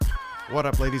What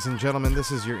up, ladies and gentlemen?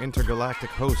 This is your intergalactic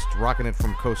host, rocking it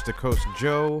from coast to coast,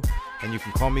 Joe, and you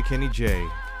can call me Kenny J.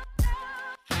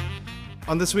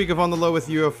 On this week of On the Low with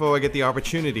UFO, I get the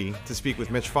opportunity to speak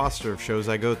with Mitch Foster of Shows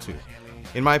I Go To.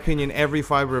 In my opinion, every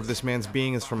fiber of this man's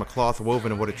being is from a cloth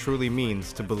woven of what it truly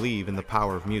means to believe in the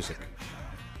power of music.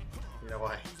 You know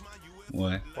why?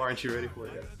 Why? Why aren't you ready for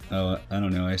it yet? Oh, I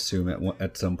don't know. I assume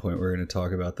at some point we're going to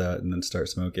talk about that and then start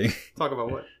smoking. Talk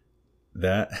about what?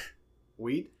 That?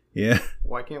 Weed? Yeah.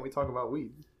 Why can't we talk about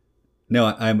weed? No,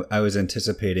 I was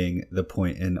anticipating the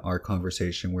point in our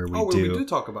conversation where we do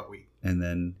talk about weed. And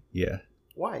then, yeah.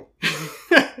 Why?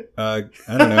 I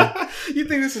don't know. You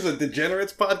think this is a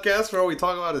degenerates podcast where all we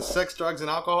talk about is sex, drugs, and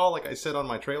alcohol, like I said on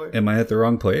my trailer? Am I at the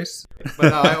wrong place? But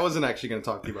no, I wasn't actually going to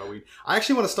talk to you about weed. I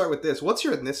actually want to start with this. What's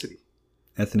your ethnicity?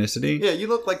 Ethnicity? Yeah, you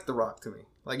look like The Rock to me.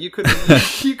 Like you could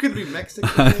be Mexican.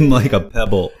 I'm like a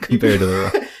pebble compared to The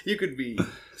Rock. You could be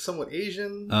somewhat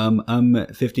Asian. I'm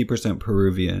 50%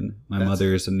 Peruvian. My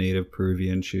mother is a native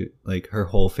Peruvian. Her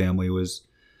whole family was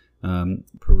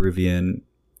Peruvian,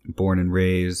 born and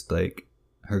raised. Like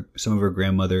some of her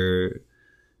grandmother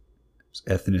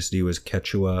ethnicity was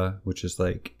Quechua, which is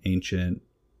like ancient,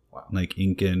 like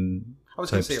Incan. I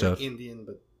was going to say stuff. Like Indian,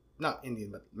 but not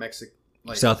Indian, but Mexican.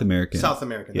 Like South American. South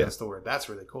American, yeah. That's the word. That's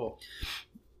really cool.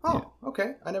 Oh, yeah.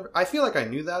 Okay. I feel like I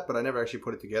knew that, but I never actually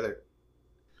put it together.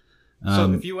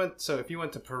 So if you went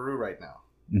to Peru right now,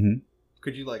 mm-hmm.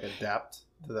 could you like adapt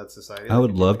to that society? I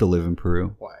would love to live in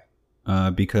Peru. Why?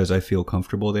 Because I feel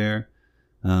comfortable there.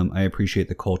 I appreciate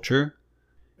the culture.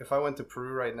 If I went to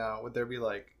Peru right now, would there be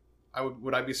like,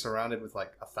 would I be surrounded with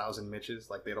like 1,000 Mitches?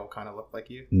 Like they'd all kind of look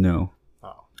like you? No.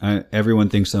 Oh. Everyone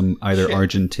thinks I'm either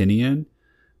Argentinian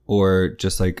or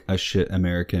just like a shit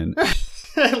American.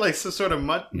 Like some sort of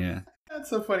mutt? Yeah. That's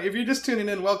so funny. If you're just tuning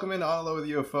in, welcome in to On the Low with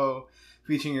UFO,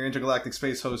 featuring your intergalactic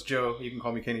space host, Joe. You can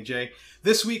call me Kenny J.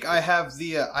 This week I have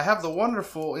the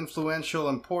wonderful, influential,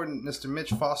 important Mr.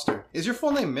 Mitch Foster. Is your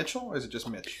full name Mitchell or is it just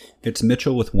Mitch? It's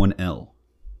Mitchell with one L.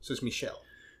 So it's Michelle.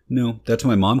 No, that's what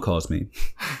my mom calls me.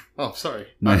 Oh, sorry.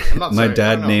 My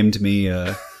dad named me.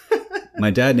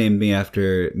 My dad named me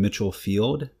after Mitchell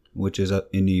Field, which is up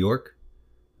in New York,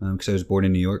 because I was born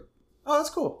in New York. Oh,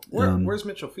 that's cool. Where's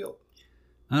Mitchell Field?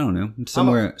 I don't know. It's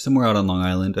somewhere out on Long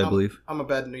Island, I believe. I'm a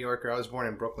bad New Yorker. I was born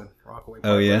in Brooklyn, Rockaway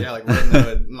Park. Oh, yeah? Yeah, like right in the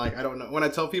hood. Like, I don't know. When I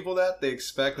tell people that, they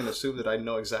expect and assume that I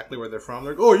know exactly where they're from.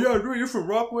 They're like, oh, yeah, you're from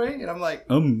Rockaway? And I'm like,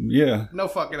 yeah. No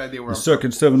fucking idea where I'm from.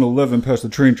 Second 7-Eleven past the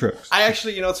train tracks. I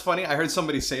actually, it's funny. I heard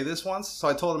somebody say this once. So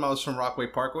I told them I was from Rockaway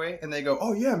Parkway. And they go,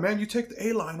 oh, yeah, man, you take the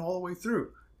A-line all the way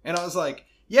through. And I was like,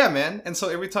 yeah, man. And so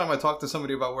every time I talk to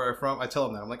somebody about where I'm from, I tell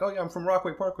them that. I'm like, oh, yeah, I'm from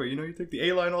Rockaway Parkway. You take the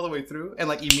A-line all the way through. And,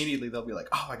 like, immediately they'll be like,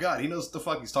 oh, my God, he knows what the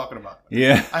fuck he's talking about.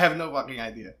 Yeah. I have no fucking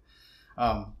idea.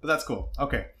 But that's cool.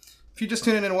 Okay. If you just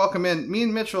tuning in, welcome in. Me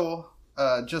and Mitchell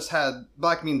just had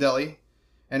Black Bean Deli,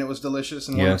 and it was delicious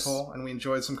and wonderful. Yes. And we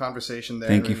enjoyed some conversation there.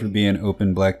 Thank you for being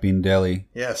open, Black Bean Deli.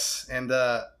 Yes. And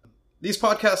these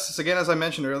podcasts, again, as I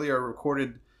mentioned earlier, are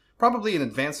recorded probably in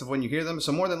advance of when you hear them.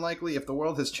 So more than likely, if the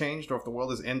world has changed or if the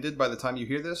world has ended by the time you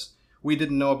hear this, we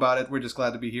didn't know about it. We're just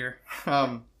glad to be here.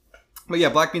 But yeah,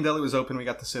 Black Bean Deli was open. We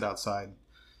got to sit outside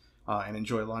and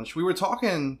enjoy lunch. We were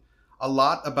talking a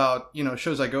lot about,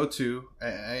 shows I go to.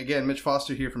 Again, Mitch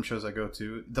Foster here from Shows I Go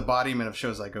To, the embodiment of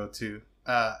Shows I Go To.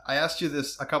 I asked you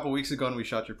this a couple weeks ago when we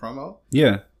shot your promo.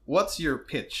 Yeah. What's your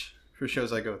pitch for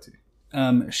Shows I Go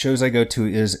To? Shows I Go To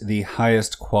is the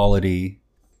highest quality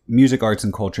music, arts,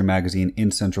 and culture magazine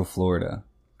in Central Florida.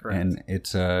 Correct. And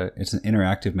it's an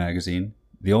interactive magazine,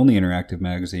 the only interactive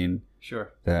magazine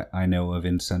that I know of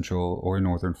in Central or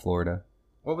Northern Florida.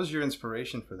 What was your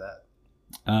inspiration for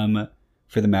that?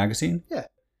 For the magazine? Yeah.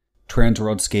 Trans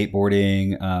World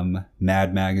Skateboarding,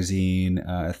 Mad Magazine,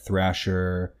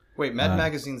 Thrasher. Wait, Mad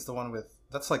Magazine's the one with,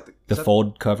 that's like the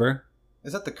fold cover?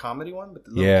 Is that the comedy one with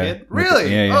the little kid?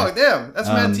 Really? Yeah. Oh, damn. That's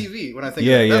Mad TV when I think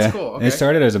of it. That's cool. Okay. It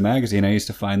started as a magazine. I used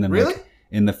to find them really?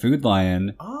 In the Food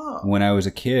Lion when I was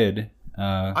a kid.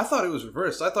 I thought it was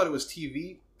reversed. I thought it was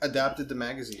TV adapted to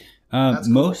magazine.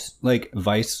 Most, like,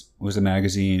 Vice was a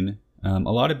magazine. A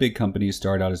lot of big companies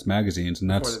start out as magazines. And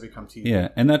before they become TV. Yeah,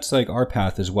 and that's like our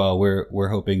path as well. We're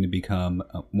hoping to become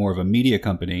more of a media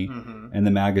company. Mm-hmm. And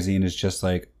the magazine is just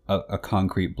like a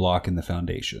concrete block in the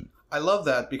foundation. I love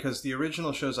that because the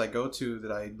original Shows I Go To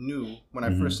that I knew when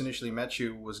I first initially met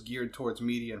you was geared towards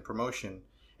media and promotion.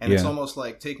 And it's almost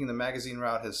like taking the magazine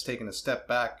route has taken a step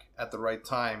back at the right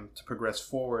time to progress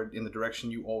forward in the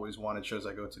direction you always wanted Shows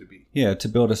I Go To be. Yeah, to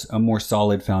build a more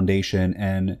solid foundation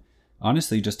and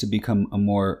honestly just to become a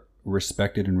more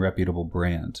respected and reputable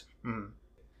brand. Mm.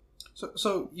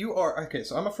 So you are okay.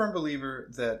 So I'm a firm believer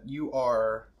that you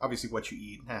are obviously what you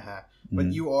eat,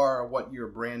 but you are what your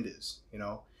brand is. You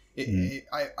know,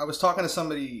 I was talking to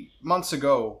somebody months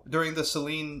ago during the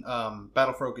Celine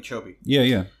Battle for Okeechobee.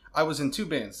 Yeah. I was in two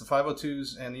bands, the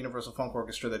 502s and the Universal Funk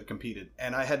Orchestra, that competed,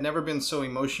 and I had never been so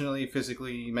emotionally,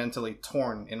 physically, mentally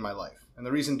torn in my life. And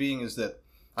the reason being is that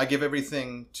I give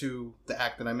everything to the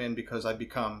act that I'm in because I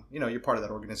become, you're part of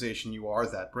that organization. You are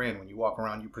that brand. When you walk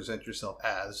around, you present yourself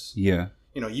as,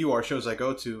 you are shows I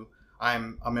go to.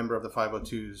 I'm a member of the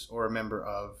 502s or a member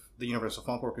of the Universal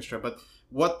Funk Orchestra. But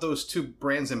what those two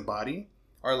brands embody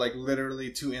are like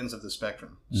literally two ends of the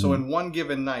spectrum. Mm-hmm. So in one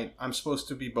given night, I'm supposed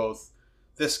to be both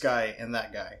this guy and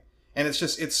that guy. And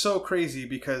it's so crazy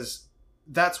because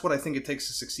that's what I think it takes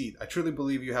to succeed. I truly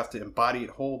believe you have to embody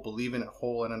it whole, believe in it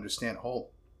whole, and understand it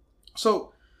whole.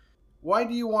 So why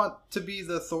do you want to be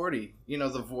the authority,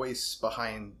 the voice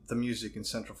behind the music in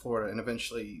Central Florida and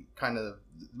eventually kind of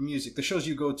the shows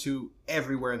you go to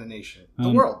everywhere in the nation, the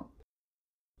world?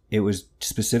 It was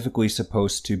specifically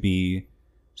supposed to be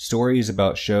stories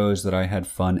about shows that I had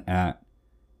fun at,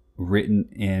 written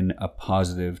in a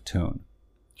positive tone.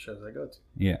 Shows I go to.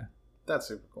 Yeah. That's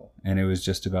super cool. And it was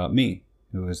just about me.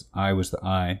 I was the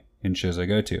I in shows I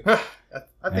go to.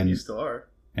 I think you still are.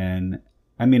 And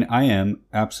I mean, I am,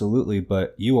 absolutely,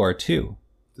 but you are too.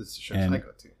 This is the shows I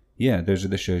go to. Yeah, those are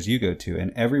the shows you go to.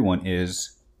 And everyone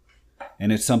is.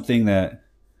 And it's something that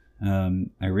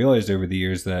I realized over the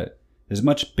years that is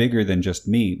much bigger than just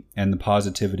me. And the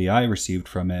positivity I received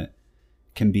from it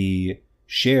can be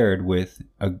shared with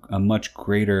a much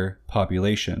greater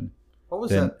population. What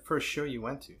was that first show you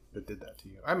went to that did that to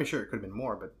you? I'm sure it could have been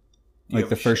more, but... Like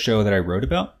the first show that I wrote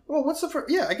about? Well, what's the first...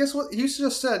 Yeah, I guess what you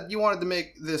just said, you wanted to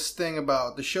make this thing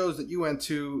about the shows that you went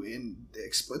to and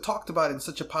talked about it in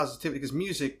such a positivity, because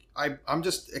music, I'm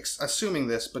just assuming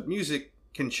this, but music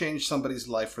can change somebody's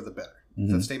life for the better. Mm-hmm.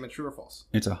 Is that statement true or false?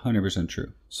 It's 100%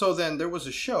 true. So then there was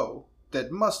a show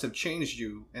that must have changed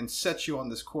you and set you on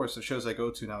this course of shows I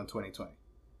go to now in 2020.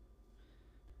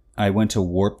 I went to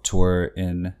Warped Tour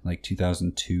in like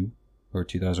 2002 or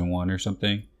 2001 or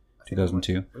something.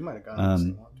 2002. We might have gone to the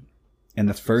same one. And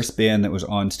the first band that was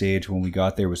on stage when we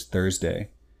got there was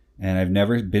Thursday. And I've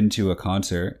never been to a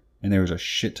concert. And there was a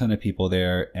shit ton of people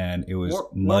there. And it was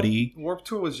muddy. Warped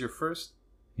Tour was your first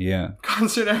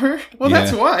concert ever? Well,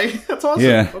 that's why. That's awesome.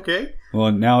 Yeah. Okay.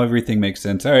 Well, now everything makes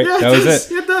sense. All right. Yeah, that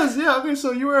was it. It does. Yeah. Okay.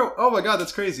 So you were... Oh, my God.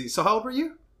 That's crazy. So how old were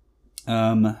you?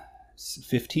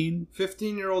 15.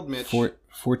 15-year-old Mitch.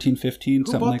 14, 15,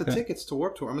 something like that. Who bought the tickets to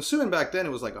Warped Tour? I'm assuming back then it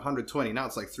was like 120. Now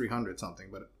it's like 300 something.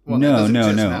 But no.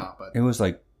 Now, but... It was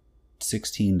like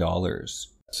 $16.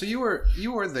 So you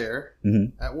were there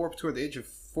at Warped Tour at the age of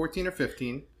 14 or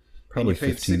 15. Probably and you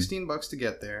paid 15. $16 to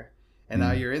get there. And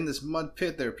now you're in this mud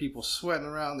pit. There are people sweating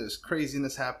around. There's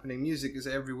craziness happening. Music is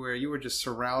everywhere. You were just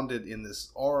surrounded in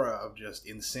this aura of just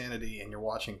insanity, and you're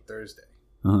watching Thursday.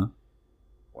 Uh-huh.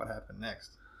 What happened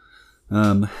next?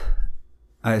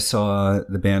 I saw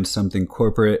the band Something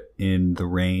Corporate in the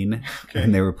rain,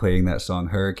 and they were playing that song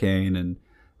Hurricane, and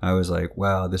I was like,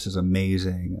 wow, this is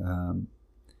amazing. And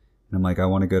I'm like, I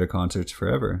want to go to concerts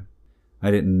forever.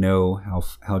 I didn't know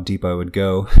how deep I would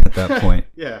go at that point.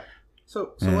 Yeah.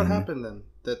 So what happened then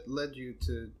that led you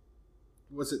to...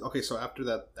 Was it... Okay, so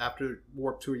after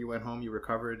Warped Tour, you went home, you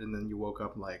recovered, and then you woke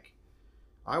up like,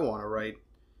 I want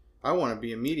to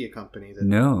be a media company.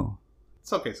 No.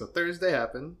 It's okay. So Thursday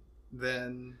happened.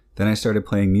 Then I started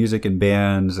playing music in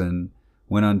bands and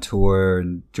went on tour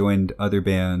and joined other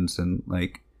bands and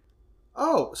like.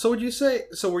 Oh, so would you say?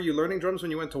 So were you learning drums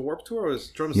when you went to Warped Tour? Or was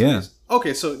drums? Yeah.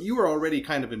 Okay, so you were already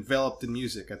kind of enveloped in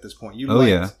music at this point.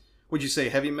 Would you say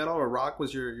heavy metal or rock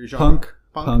was your genre?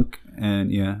 Punk,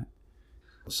 and yeah.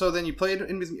 So then you played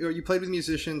with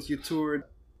musicians. You toured.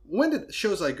 When did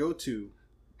Shows I Go To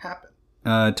happen?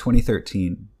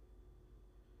 2013.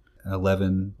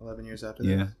 11 years after that.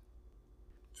 Yeah.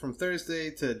 From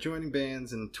Thursday to joining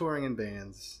bands and touring in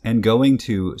bands. And going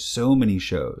to so many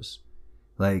shows.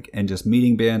 And just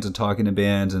meeting bands and talking to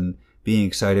bands and being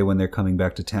excited when they're coming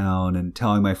back to town and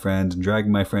telling my friends and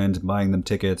dragging my friends and buying them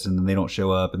tickets, and then they don't show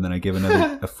up, and then I give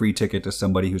a free ticket to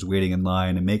somebody who's waiting in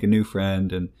line and make a new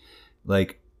friend. And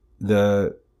like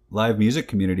the live music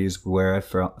community is where I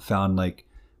found like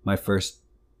my first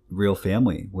real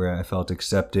family, where I felt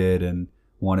accepted and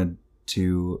wanted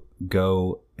to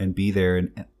go and be there,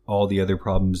 and all the other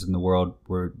problems in the world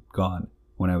were gone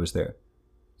when I was there.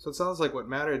 So it sounds like what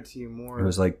mattered to you more... It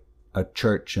was like a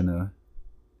church and a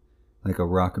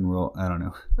rock and roll, I don't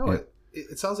know. No,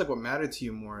 it sounds like what mattered to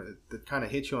you more, that kind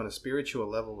of hit you on a spiritual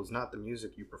level, was not the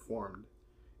music you performed.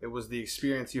 It was the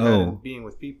experience you had in being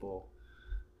with people.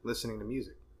 listening to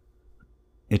music.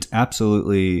 It's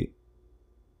absolutely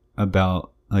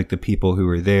about like the people who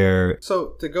were there.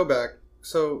 So to go back,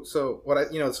 so what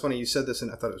it's funny you said this,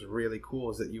 and I thought it was really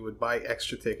cool, is that you would buy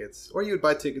extra tickets, or you would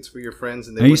buy tickets for your friends,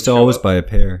 and I used to always buy a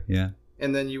pair, yeah.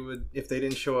 And then you would, if they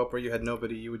didn't show up or you had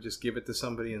nobody, you would just give it to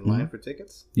somebody in line for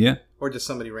tickets? Yeah. Or just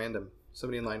somebody random.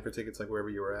 Somebody in line for tickets, like wherever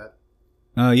you were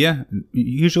at? Yeah.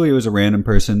 Usually it was a random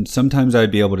person. Sometimes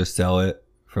I'd be able to sell it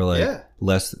for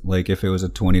less. Like if it was a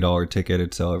 $20 ticket,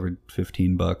 I'd sell it for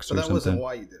 $15 or something. But that wasn't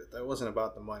why you did it. That wasn't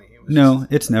about the money.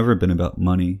 It's never been about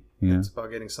money. Yeah. It's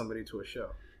about getting somebody to a show.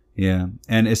 Yeah.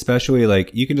 And especially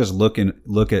like you can just look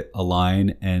at a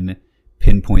line and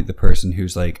pinpoint the person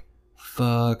who's like,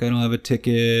 fuck, I don't have a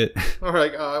ticket. Or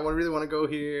like, I really want to go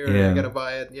here. I gotta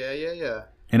buy it. Yeah.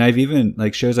 And I've even,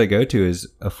 like, shows I go to has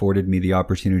afforded me the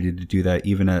opportunity to do that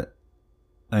even at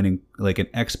an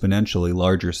exponentially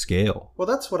larger scale. Well,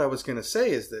 that's what I was gonna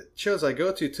say, is that shows I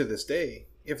go to this day,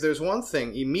 if there's one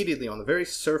thing immediately on the very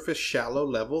surface, shallow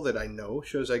level that I know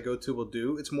shows I go to will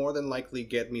do, it's more than likely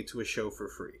get me to a show for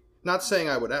free. Not saying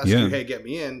I would ask you, hey, get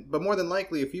me in, but more than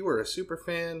likely if you were a super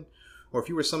fan, or if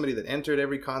you were somebody that entered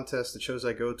every contest that shows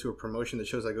I go to, or promotion that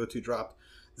shows I go to dropped,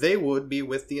 they would be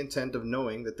with the intent of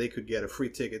knowing that they could get a free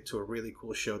ticket to a really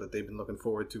cool show that they've been looking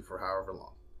forward to for however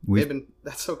long.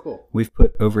 That's so cool. We've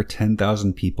put over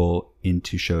 10,000 people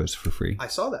into shows for free. I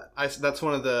saw that. That's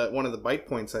one of the bite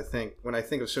points, I think. When I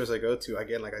think of shows I go to,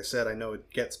 again, like I said, I know it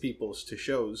gets people to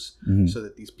shows so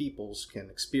that these peoples can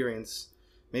experience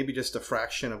maybe just a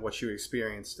fraction of what you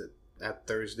experienced at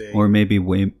Thursday, or maybe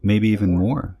even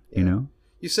more. You know,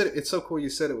 you said it's so cool. You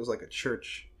said it was like a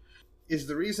church. Is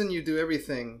the reason you do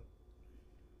everything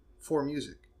for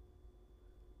music?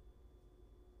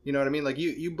 You know what I mean? Like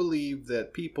you believe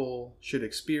that people should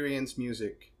experience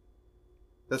music.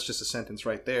 That's just a sentence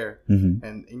right there.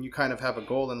 And you kind of have a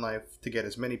goal in life to get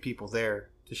as many people there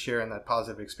to share in that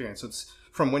positive experience. So it's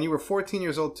from when you were 14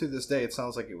 years old to this day. It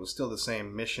sounds like it was still the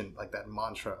same mission, like that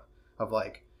mantra of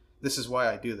like, this is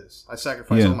why I do this. I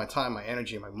sacrifice all my time, my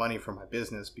energy, my money for my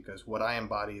business, because what I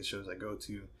embody is shows I go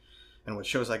to. And what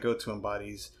shows I go to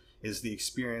embodies is the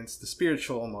experience, the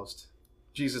spiritual almost,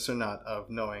 Jesus or not, of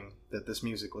knowing that this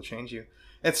music will change you.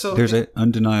 And so there's an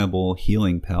undeniable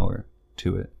healing power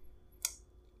to it.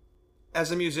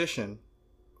 As a musician,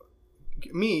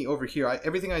 me over here,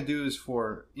 everything I do is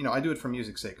for, I do it for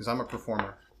music's sake, because I'm a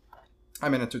performer.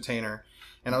 I'm an entertainer.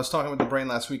 And I was talking with the Brain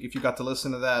last week. If you got to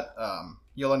listen to that,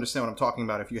 you'll understand what I'm talking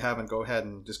about. If you haven't, go ahead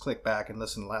and just click back and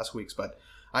listen to last week's. But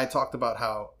I talked about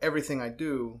how everything I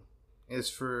do is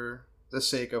for the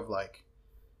sake of like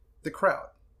the crowd.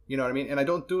 You know what I mean? And I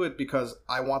don't do it because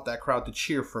I want that crowd to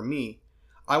cheer for me.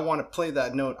 I want to play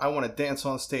that note. I want to dance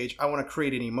on stage. I want to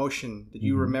create an emotion that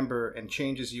you remember and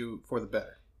changes you for the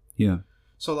better. Yeah.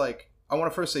 So like, I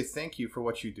want to first say thank you for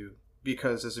what you do,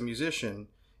 because as a musician,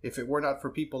 if it were not for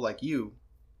people like you,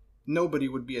 nobody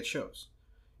would be at shows.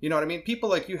 You know what I mean? People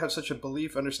like you have such a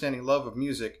belief, understanding, love of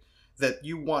music that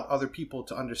you want other people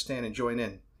to understand and join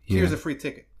in. Here's a free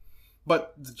ticket.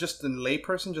 But just the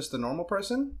layperson, just the normal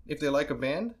person, if they like a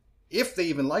band, if they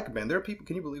even like a band, there are people,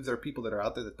 can you believe there are people that are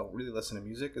out there that don't really listen to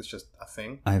music? It's just a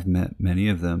thing. I've met many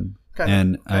of them.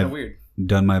 Kind of weird.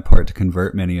 Done my part to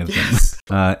convert many of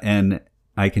them. And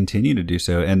I continue to do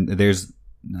so. And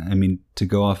to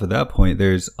go off of that point,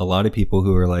 there's a lot of people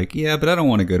who are like, yeah, but I don't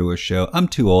want to go to a show. I'm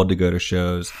too old to go to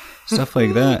shows. Stuff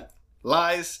like that.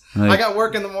 Lies. I got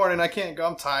work in the morning. I can't go.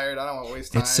 I'm tired. I don't want to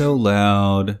waste time. It's so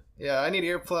loud. Yeah, I need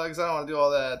earplugs. I don't want to do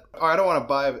all that. Or I don't want to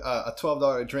buy a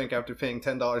 $12 drink after paying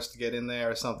 $10 to get in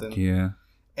there or something. Yeah.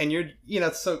 And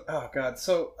so, oh God.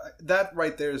 So that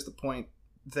right there is the point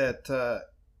that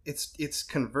it's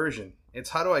conversion.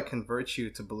 It's how do I convert you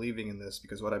to believing in this,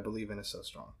 because what I believe in is so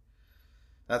strong.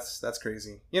 That's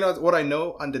crazy. What I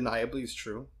know undeniably is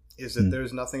true is that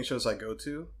there's nothing shows I go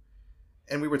to.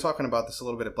 And we were talking about this a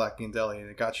little bit at Black Bean Deli, and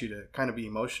it got you to kind of be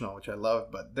emotional, which I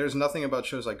love. But there's nothing about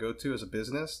shows I go to as a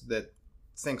business that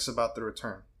thinks about the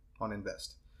return on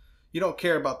invest. You don't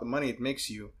care about the money it makes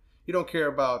you. You don't care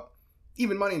about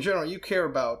even money in general. You care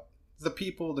about the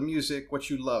people, the music, what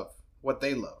you love, what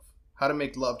they love, how to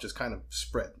make love just kind of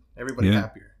spread, everybody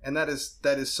happier. And that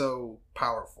is so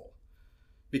powerful,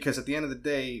 because at the end of the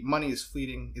day, money is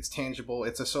fleeting. It's tangible.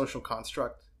 It's a social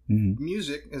construct.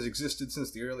 Music has existed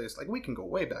since the earliest. Like, we can go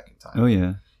way back in time. Oh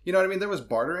yeah. You know what I mean? There was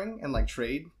bartering and like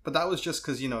trade, but that was just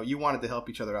because you wanted to help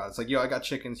each other out. It's like, yo, I got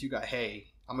chickens, you got hay.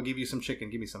 I'm gonna give you some chicken,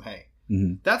 give me some hay.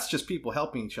 That's just people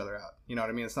helping each other out. You know what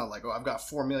I mean? It's not like, oh, I've got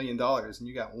 $4 million and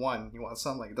you got one. You want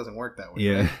something? Like, it doesn't work that way.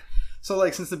 Yeah. Right? So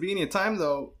like, since the beginning of time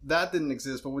though, that didn't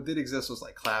exist. But what did exist was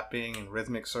like clapping and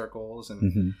rhythmic circles,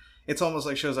 and it's almost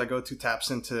like shows I go to taps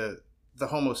into the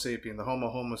Homo sapien, the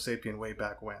Homo sapien way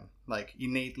back when, like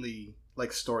innately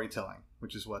like storytelling,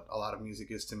 which is what a lot of music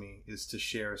is to me, is to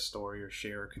share a story or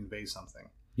share or convey something.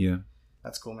 Yeah.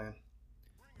 That's cool, man.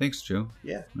 Thanks, Joe.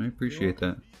 Yeah. I appreciate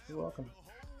that. You're welcome.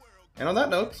 And on that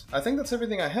note, I think that's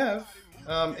everything I have.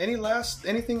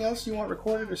 Anything else you want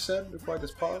recorded or said before I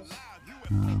just pause?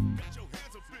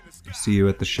 See you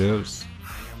at the shows.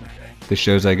 The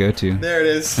shows I go to. There it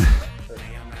is.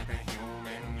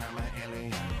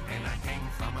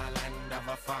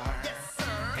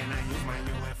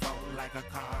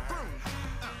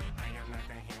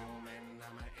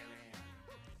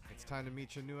 It's time to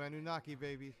meet your new Anunnaki,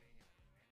 baby.